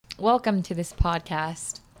welcome to this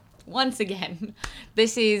podcast. Once again,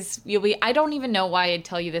 I don't even know why I'd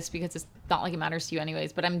tell you this because it's not like it matters to you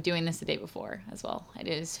anyways, but I'm doing this the day before as well. It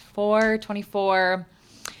is 4/24,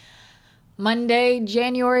 Monday,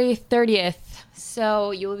 January 30th.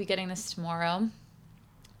 So you will be getting this tomorrow.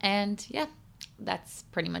 And yeah, that's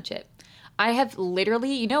pretty much it. I have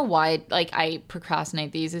literally, you know why I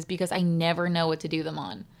procrastinate these is because I never know what to do them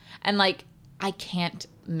on. And I can't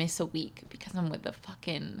miss a week because I'm with the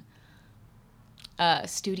fucking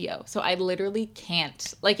studio. So I literally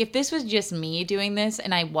can't. If this was just me doing this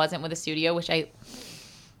and I wasn't with a studio, which I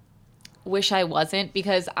wish I wasn't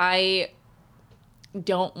because I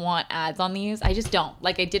don't want ads on these. I just don't.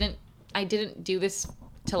 I didn't do this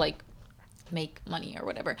to make money or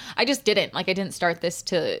whatever. I just didn't. I didn't start this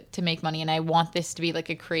to make money, and I want this to be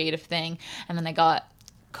a creative thing. And then I got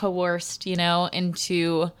coerced,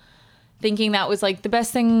 into thinking that was the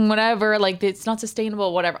best thing, whatever. It's not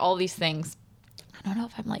sustainable, whatever. All these things. I don't know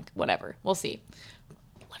if I'm whatever. We'll see.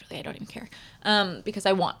 Literally, I don't even care. Because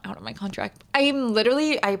I want out of my contract.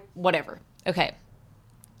 Whatever. Okay.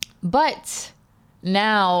 But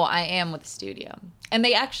now I am with the studio. And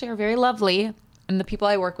they actually are very lovely. And the people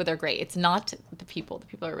I work with are great. It's not the people. The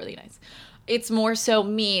people are really nice. It's more so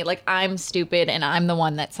me. I'm stupid and I'm the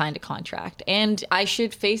one that signed a contract. And I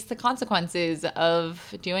should face the consequences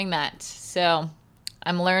of doing that. So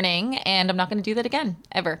I'm learning and I'm not going to do that again,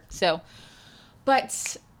 ever. So,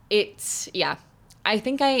 but yeah. I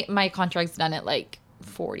think my contract's done at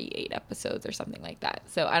 48 episodes or something like that.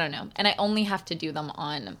 So I don't know. And I only have to do them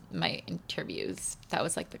on my interviews. That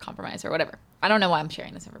was the compromise or whatever. I don't know why I'm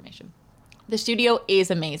sharing this information. The studio is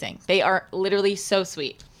amazing. They are literally so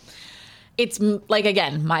sweet. It's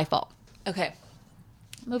again, my fault. Okay.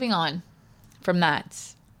 Moving on from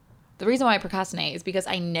that. The reason why I procrastinate is because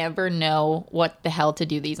I never know what the hell to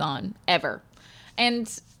do these on, ever.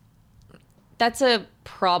 And that's a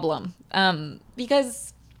problem.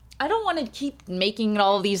 Because I don't want to keep making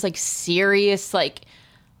all of these serious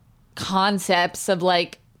concepts of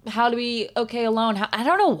how to be okay alone. I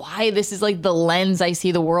don't know why this is the lens I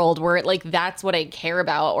see the world where that's what I care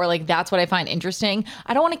about or that's what I find interesting.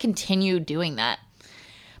 I don't want to continue doing that.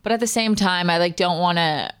 But at the same time, I don't want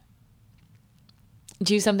to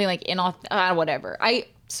do something whatever.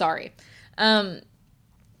 Sorry.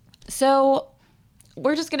 So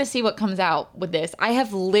we're just going to see what comes out with this. I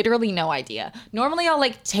have literally no idea. Normally I'll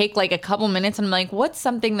take a couple minutes and I'm what's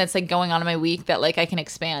something that's going on in my week that I can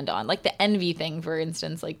expand on? The envy thing, for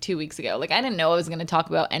instance, 2 weeks ago. I didn't know I was going to talk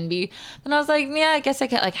about envy. And I was yeah, I guess I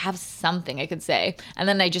could have something I could say. And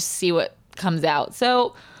then I just see what comes out.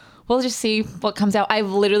 So we'll just see what comes out. I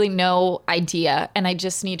have literally no idea. And I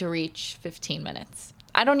just need to reach 15 minutes.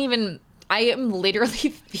 I am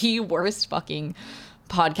literally the worst fucking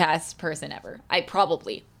podcast person ever. I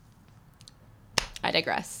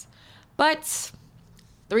digress. But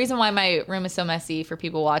the reason why my room is so messy for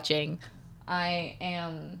people watching, I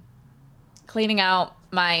am cleaning out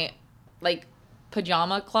my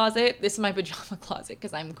pajama closet. This is my pajama closet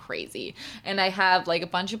because I'm crazy. And I have a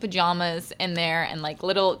bunch of pajamas in there and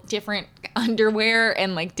little different underwear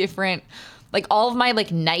and different all of my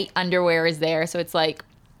night underwear is there. So it's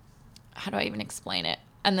how do I even explain it?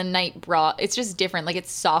 And the night bra, it's just different.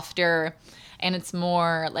 It's softer and it's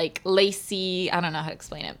more lacy. I don't know how to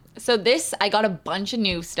explain it. So I got a bunch of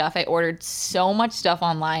new stuff. I ordered so much stuff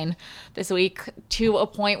online this week to a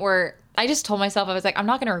point where I just told myself, I was I'm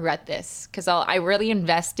not going to regret this because I really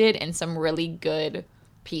invested in some really good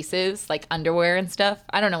pieces, underwear and stuff.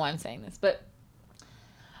 I don't know why I'm saying this, but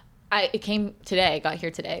it came today. I got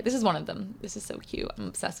here today. This is one of them. This is so cute. I'm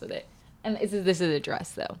obsessed with it. And this is a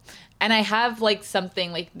dress though. And I have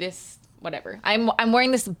something this, whatever. I'm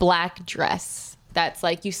wearing this black dress that's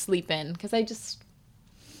you sleep in because I just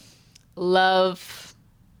love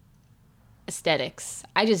aesthetics.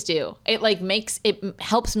 I just do. It it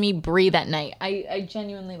helps me breathe at night. I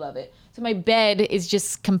genuinely love it. So my bed is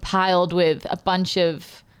just compiled with a bunch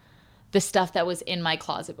of the stuff that was in my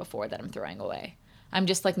closet before that I'm throwing away. I'm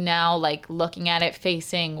just now looking at it,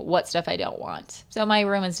 facing what stuff I don't want. So my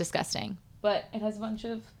room is disgusting, but it has a bunch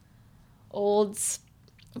of old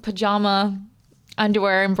pajama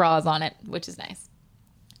underwear and bras on it, which is nice.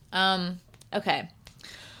 Okay.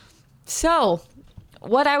 So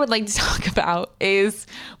what I would like to talk about is,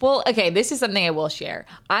 this is something I will share.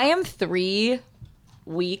 I am 3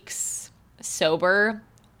 weeks sober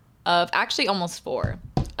of actually almost 4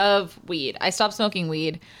 of weed. I stopped smoking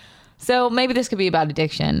weed. So maybe this could be about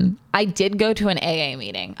addiction. I did go to an AA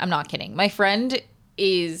meeting. I'm not kidding. My friend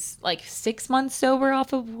is like 6 months sober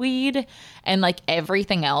off of weed, and like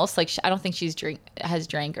everything else, like I don't think has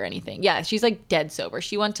drank or anything. Yeah, she's like dead sober.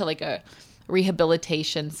 She went to like a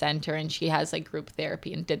rehabilitation center, and she has like group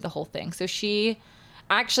therapy and did the whole thing. So she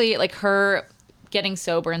actually, like, her getting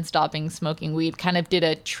sober and stopping smoking weed kind of did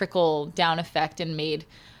a trickle down effect and made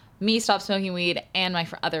me stop smoking weed, and my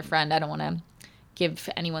other friend. I don't want to give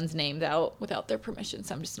anyone's names out without their permission,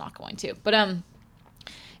 so I'm just not going to. But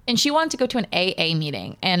and she wanted to go to an AA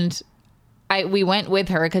meeting, and we went with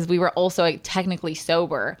her because we were also like technically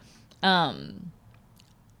sober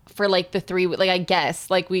for like the 3, like, I guess,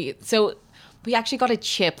 like we actually got a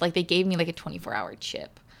chip. Like, they gave me like a 24-hour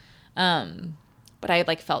chip. But I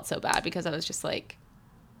like felt so bad because I was just like,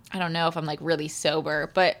 I don't know if I'm like really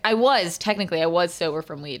sober, but I was sober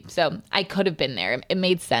from weed. So I could have been there. It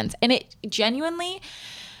made sense. And it genuinely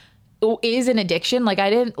is an addiction. Like,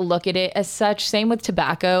 I didn't look at it as such. Same with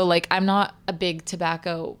tobacco. Like, I'm not a big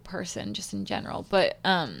tobacco person just in general, but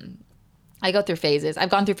I go through phases.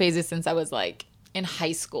 I've gone through phases since I was like in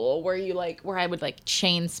high school where I would like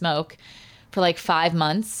chain smoke for like 5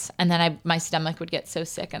 months, and then my stomach would get so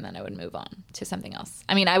sick, and then I would move on to something else.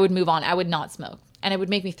 I mean, I would move on. I would not smoke, and it would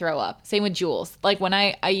make me throw up. Same with Juuls. Like, when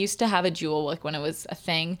I used to have a Juul, like when it was a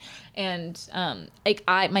thing, and like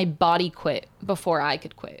my body quit before I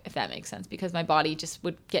could quit, if that makes sense, because my body just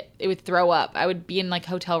would throw up. I would be in like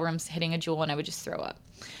hotel rooms hitting a Juul, and I would just throw up.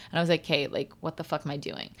 And I was like, hey, like, what the fuck am I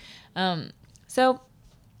doing? But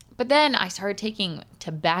then I started taking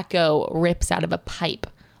tobacco rips out of a pipe,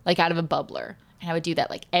 like out of a bubbler. And I would do that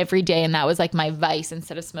like every day. And that was like my vice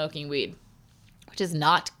instead of smoking weed, which is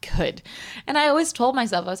not good. And I always told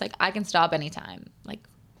myself, I was like, I can stop anytime. Like,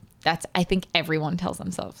 I think everyone tells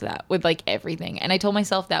themselves that with like everything. And I told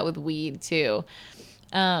myself that with weed too.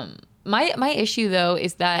 My issue though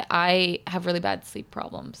is that I have really bad sleep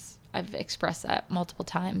problems. I've expressed that multiple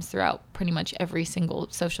times throughout pretty much every single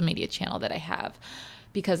social media channel that I have,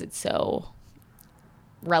 because it's so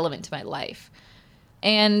relevant to my life.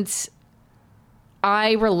 And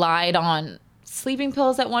I relied on sleeping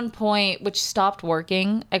pills at one point, which stopped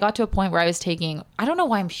working. I got to a point where I was taking, I don't know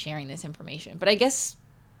why I'm sharing this information, but I guess,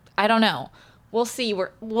 I don't know. We'll see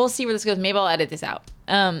where this goes. Maybe I'll edit this out.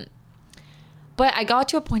 But I got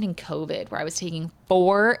to a point in COVID where I was taking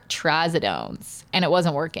 4 Trazodones and it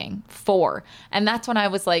wasn't working. 4. And that's when I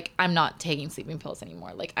was like, I'm not taking sleeping pills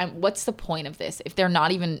anymore. Like, what's the point of this if they're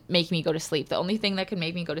not even making me go to sleep? The only thing that could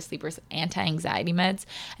make me go to sleep was anti-anxiety meds.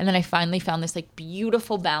 And then I finally found this like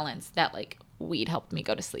beautiful balance that like weed helped me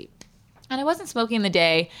go to sleep. And I wasn't smoking in the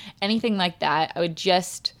day, anything like that. I would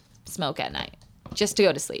just smoke at night just to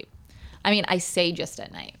go to sleep. I mean, I say just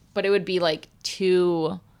at night, but it would be like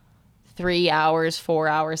 2, 3 hours, 4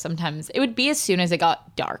 hours sometimes. It would be as soon as it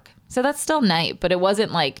got dark. So that's still night, but it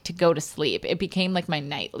wasn't like to go to sleep. It became like my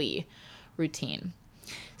nightly routine.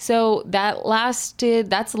 So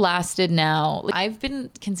that's lasted now. I've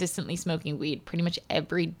been consistently smoking weed pretty much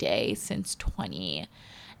every day since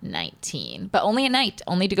 2019, but only at night,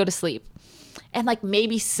 only to go to sleep. And like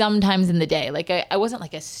maybe sometimes in the day. Like I wasn't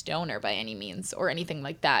like a stoner by any means or anything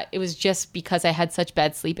like that. It was just because I had such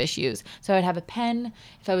bad sleep issues. So I would have a pen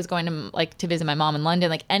if I was going to visit my mom in London.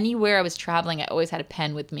 Like anywhere I was traveling, I always had a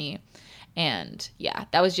pen with me. And yeah,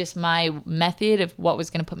 that was just my method of what was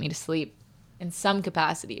going to put me to sleep in some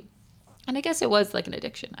capacity. And I guess it was like an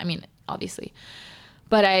addiction. I mean, obviously.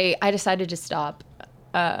 But I decided to stop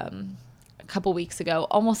a couple weeks ago,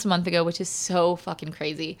 almost a month ago, which is so fucking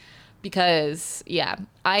crazy. Because, yeah,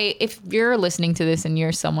 if you're listening to this and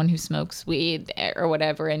you're someone who smokes weed or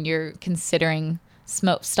whatever and you're considering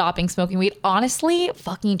stopping smoking weed, honestly,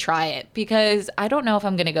 fucking try it. Because I don't know if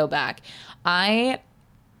I'm going to go back. I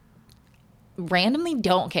randomly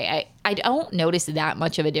don't. Okay, I don't notice that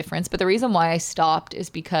much of a difference. But the reason why I stopped is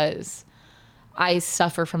because I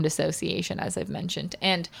suffer from dissociation, as I've mentioned.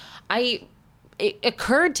 And it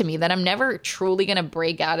occurred to me that I'm never truly going to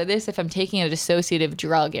break out of this if I'm taking a dissociative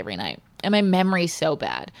drug every night. And my memory's so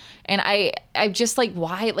bad. And I just like,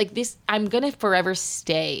 why? Like this, I'm going to forever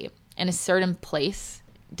stay in a certain place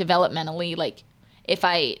developmentally, like if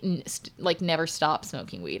I like never stop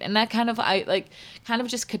smoking weed. And that kind of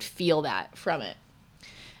just could feel that from it.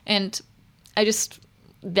 And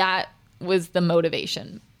that was the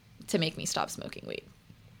motivation to make me stop smoking weed.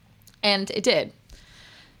 And it did.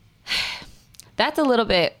 That's a little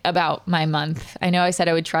bit about my month. I know I said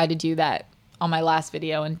I would try to do that on my last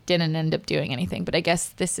video and didn't end up doing anything, but I guess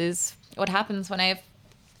this is what happens when I have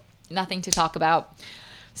nothing to talk about.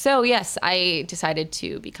 So yes, I decided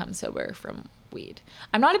to become sober from weed.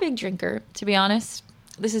 I'm not a big drinker, to be honest.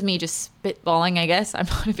 This is me just spitballing, I guess. I'm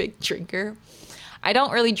not a big drinker. I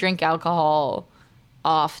don't really drink alcohol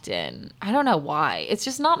often. I don't know why. It's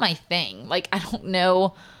just not my thing. Like, I don't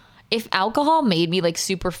know if alcohol made me like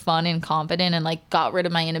super fun and confident and like got rid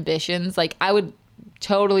of my inhibitions, like I would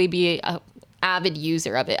totally be a avid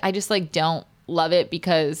user of it. I just like don't love it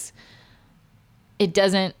because it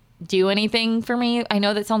doesn't do anything for me. I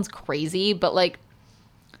know that sounds crazy, but like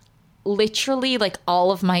literally like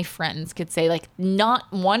all of my friends could say like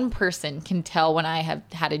not one person can tell when I have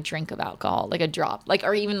had a drink of alcohol, like a drop, like,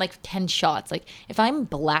 or even like 10 shots. Like if I'm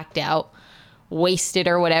blacked out, wasted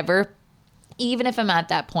or whatever, even if I'm at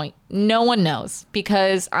that point, no one knows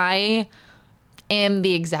because I am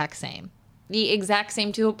the exact same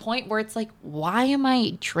to a point where it's like, why am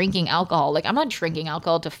I drinking alcohol? Like, I'm not drinking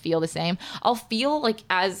alcohol to feel the same. I'll feel like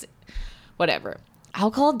as whatever.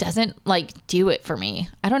 Alcohol doesn't like do it for me.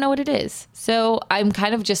 I don't know what it is. So I'm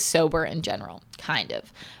kind of just sober in general, kind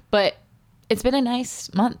of. But it's been a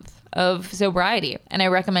nice month of sobriety and I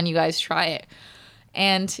recommend you guys try it.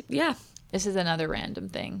 And yeah, this is another random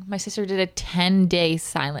thing. My sister did a 10-day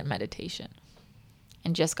silent meditation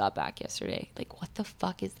and just got back yesterday. Like, what the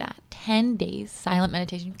fuck is that? 10 days silent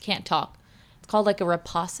meditation. You can't talk. It's called like a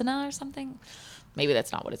Vipassana or something. Maybe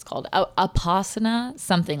that's not what it's called. Vipassana,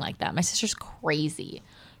 something like that. My sister's crazy.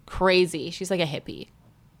 She's like a hippie,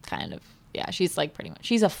 kind of. Yeah, she's like pretty much.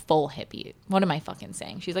 She's a full hippie. What am I fucking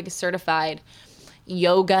saying? She's like a certified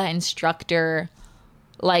yoga instructor,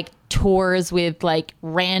 like tours with like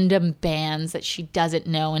random bands that she doesn't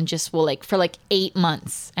know and just will like for like 8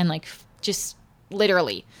 months and like just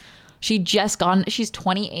literally she's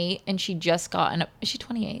 28 and she just got is she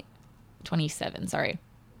 28? 27, sorry.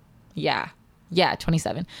 Yeah,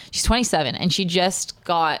 27. She's 27 and she just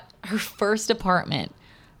got her first apartment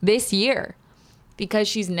this year because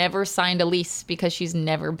she's never signed a lease because she's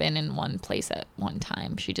never been in one place at one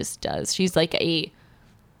time. She just does. She's like a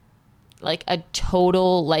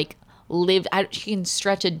total like she can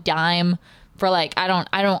stretch a dime for like I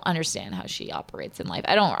don't understand how she operates in life.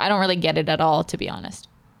 I don't really get it at all, to be honest.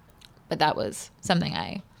 But that was something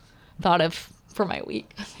I thought of for my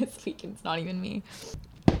week. This weekend's not even me.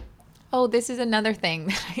 Oh, this is another thing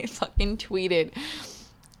that I fucking tweeted.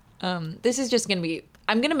 This is just gonna be,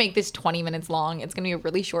 I'm gonna make this 20 minutes long. It's gonna be a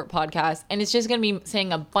really short podcast and it's just gonna be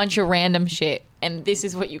saying a bunch of random shit. And this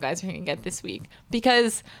is what you guys are gonna get this week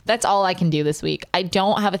because that's all I can do this week. I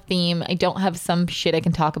don't have a theme. I don't have some shit I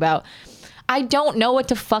can talk about. I don't know what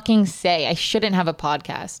to fucking say. I shouldn't have a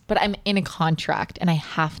podcast, but I'm in a contract and I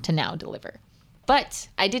have to now deliver. But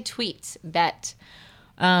I did tweet that,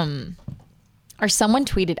 or someone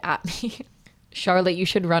tweeted at me, Charlotte, you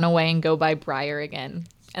should run away and go buy Briar again.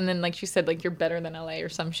 And then like she said, like, you're better than LA or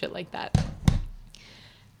some shit like that.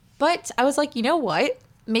 But I was like, you know what?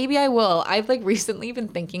 Maybe I will. I've like recently been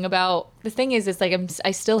thinking about, the thing is, it's like,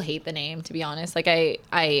 I still hate the name, to be honest. Like I,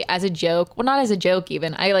 as a joke, well, not as a joke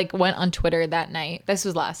even, I like went on Twitter that night. This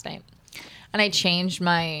was last night. And I changed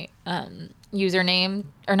my, username,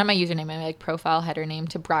 or not my username, my like profile header name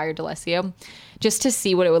to Briar D'Alessio just to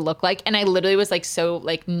see what it would look like. And I literally was like, so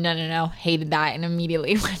like, no, hated that and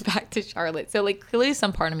immediately went back to Charlotte. So like clearly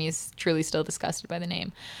some part of me is truly still disgusted by the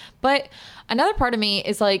name. But another part of me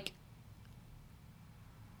is like,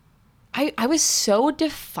 I was so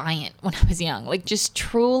defiant when I was young, like just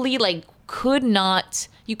truly like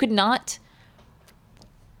you could not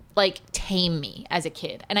like tame me as a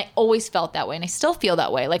kid. And I always felt that way. And I still feel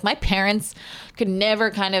that way. Like my parents could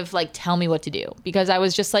never kind of like tell me what to do because I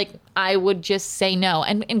was just like, I would just say no.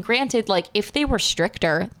 And granted, like if they were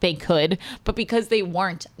stricter, they could, but because they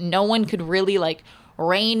weren't, no one could really like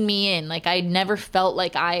rein me in. Like I never felt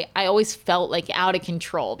like I always felt like out of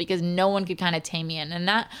control because no one could kind of tame me in. And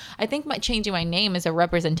that, I think changing my name is a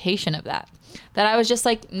representation of that I was just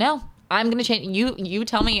like, no, I'm going to change. You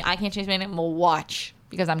tell me I can't change my name. Well, watch.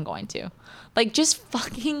 Because I'm going to. Like, just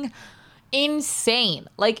fucking insane.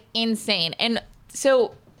 Like, insane. And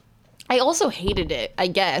so, I also hated it, I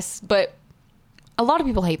guess. But a lot of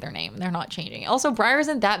people hate their name. They're not changing it. Also, Briar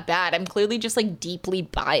isn't that bad. I'm clearly just, like, deeply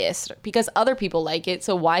biased. Because other people like it.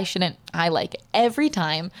 So, why shouldn't I like it? Every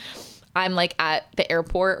time I'm, like, at the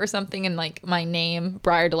airport or something and, like, my name,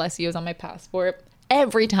 Briar D'Alessio, is on my passport.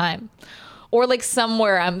 Every time. Or, like,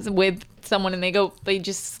 somewhere I'm with someone and they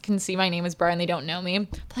just can see my name as Briar and they don't know me.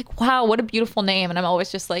 Like, wow, what a beautiful name. And I'm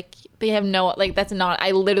always just like, they have no, like, that's not,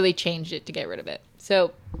 I literally changed it to get rid of it.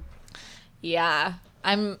 So yeah,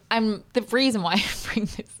 I'm the reason why I bring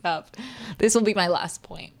this up. This will be my last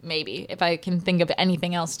point, maybe, if I can think of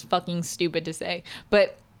anything else fucking stupid to say.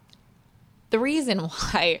 But the reason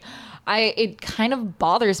why it kind of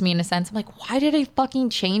bothers me in a sense, I'm like, why did I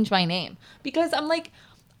fucking change my name? Because I'm like,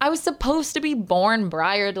 I was supposed to be born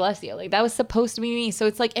Briar D'Alessio. Like, that was supposed to be me. So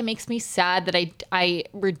it's like, it makes me sad that I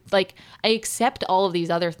accept all of these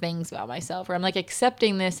other things about myself, or I'm like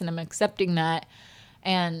accepting this and I'm accepting that.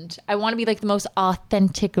 And I want to be like the most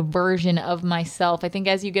authentic version of myself. I think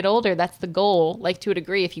as you get older, that's the goal, like to a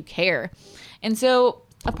degree, if you care. And so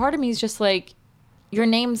a part of me is just like, your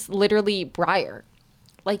name's literally Briar.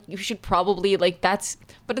 Like, you should probably, like, that's,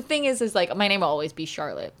 but the thing is like, my name will always be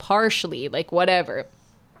Charlotte, partially, like, whatever.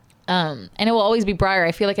 And it will always be Briar.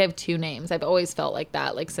 I feel like I have two names. I've always felt like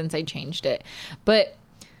that, like, since I changed it. But,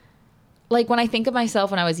 like, when I think of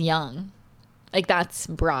myself when I was young, like, that's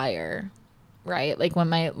Briar, right? Like,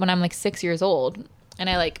 when I'm, like, 6 years old, and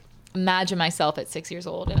I, like, imagine myself at 6 years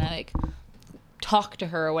old, and I, like, talk to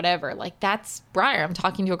her or whatever, like, that's Briar. I'm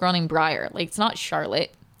talking to a girl named Briar. Like, it's not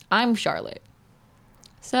Charlotte. I'm Charlotte.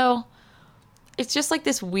 So, it's just, like,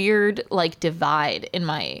 this weird, like, divide in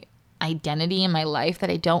my identity in my life that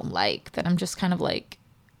I don't like, that I'm just kind of like,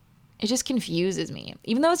 it just confuses me.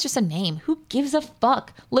 Even though it's just a name, who gives a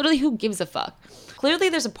fuck? Literally, who gives a fuck? Clearly,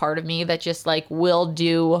 there's a part of me that just, like, will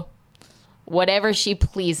do whatever she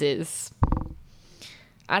pleases.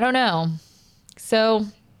 I don't know. So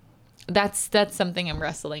that's something I'm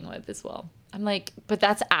wrestling with as well. I'm like, but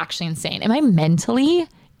that's actually insane. Am I mentally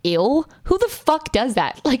ill? Who the fuck does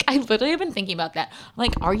that? Like, I literally have been thinking about that. I'm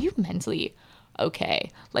like, are you mentally okay?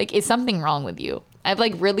 Like, is something wrong with you? I've,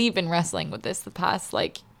 like, really been wrestling with this the past,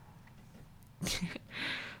 like,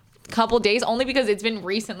 couple days, only because it's been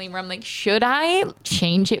recently where I'm like, should I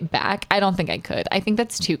change it back? I don't think I could. I think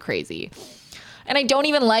that's too crazy. And I don't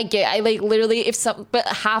even like it. I, like, literally, but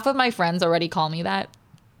half of my friends already call me that.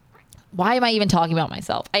 Why am I even talking about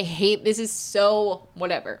myself? I hate, this is so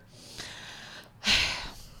whatever.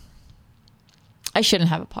 I shouldn't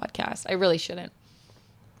have a podcast. I really shouldn't.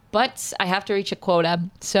 But I have to reach a quota.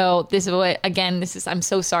 So this is what, again, I'm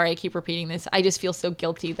so sorry I keep repeating this. I just feel so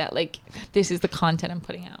guilty that, like, this is the content I'm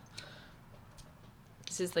putting out.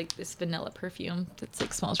 This is, like, this vanilla perfume that's,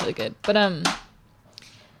 like, smells really good. But,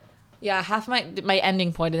 yeah, half my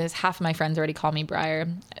ending point of this, half of my friends already call me Briar.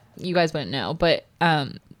 You guys wouldn't know. But,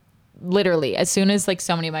 literally, as soon as, like,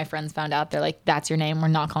 so many of my friends found out, they're like, that's your name. We're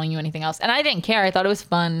not calling you anything else. And I didn't care. I thought it was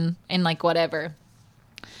fun and, like, whatever.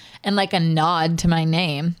 And, like, a nod to my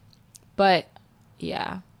name. But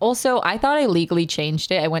yeah. Also, I thought I legally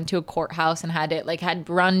changed it. I went to a courthouse and had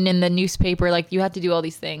run in the newspaper. Like, you had to do all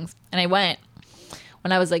these things. And I went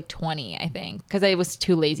when I was like 20, I think, because I was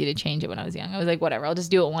too lazy to change it when I was young. I was like, whatever, I'll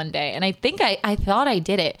just do it one day. And I think I thought I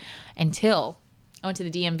did it until I went to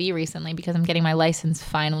the DMV recently because I'm getting my license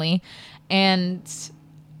finally. And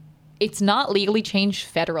it's not legally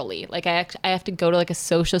changed federally. Like, I have to go to, like, a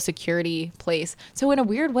social security place. So in a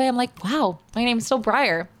weird way, I'm like, wow, my name's still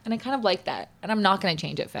Briar. And I kind of like that. And I'm not going to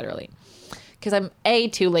change it federally. Because I'm A,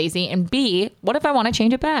 too lazy. And B, what if I want to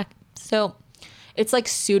change it back? So it's like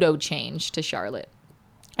pseudo change to Charlotte.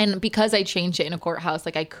 And because I changed it in a courthouse,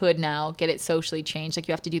 like, I could now get it socially changed. Like,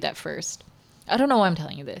 you have to do that first. I don't know why I'm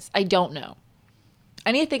telling you this. I don't know.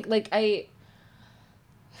 I need to think, like, I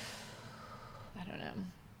don't know.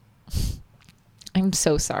 I'm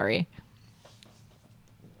so sorry.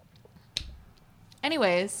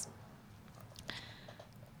 Anyways,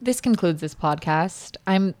 this concludes this podcast.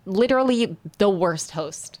 I'm literally the worst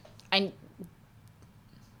host.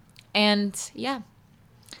 And yeah.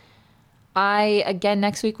 Again,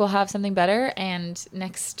 next week we'll have something better, and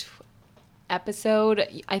next episode,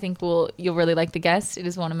 I think you'll really like the guest. It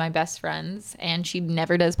is one of my best friends, and she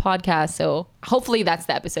never does podcasts, so hopefully that's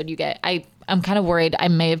the episode you get. I'm kind of worried I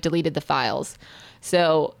may have deleted the files.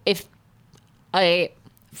 So if a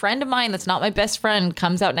friend of mine that's not my best friend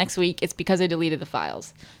comes out next week, it's because I deleted the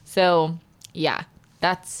files. So yeah,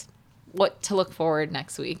 that's what to look forward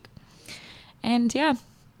next week. And yeah,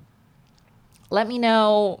 let me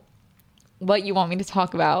know what you want me to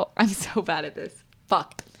talk about. I'm so bad at this.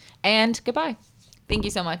 Fuck. And goodbye. Thank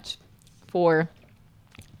you so much for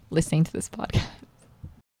listening to this podcast.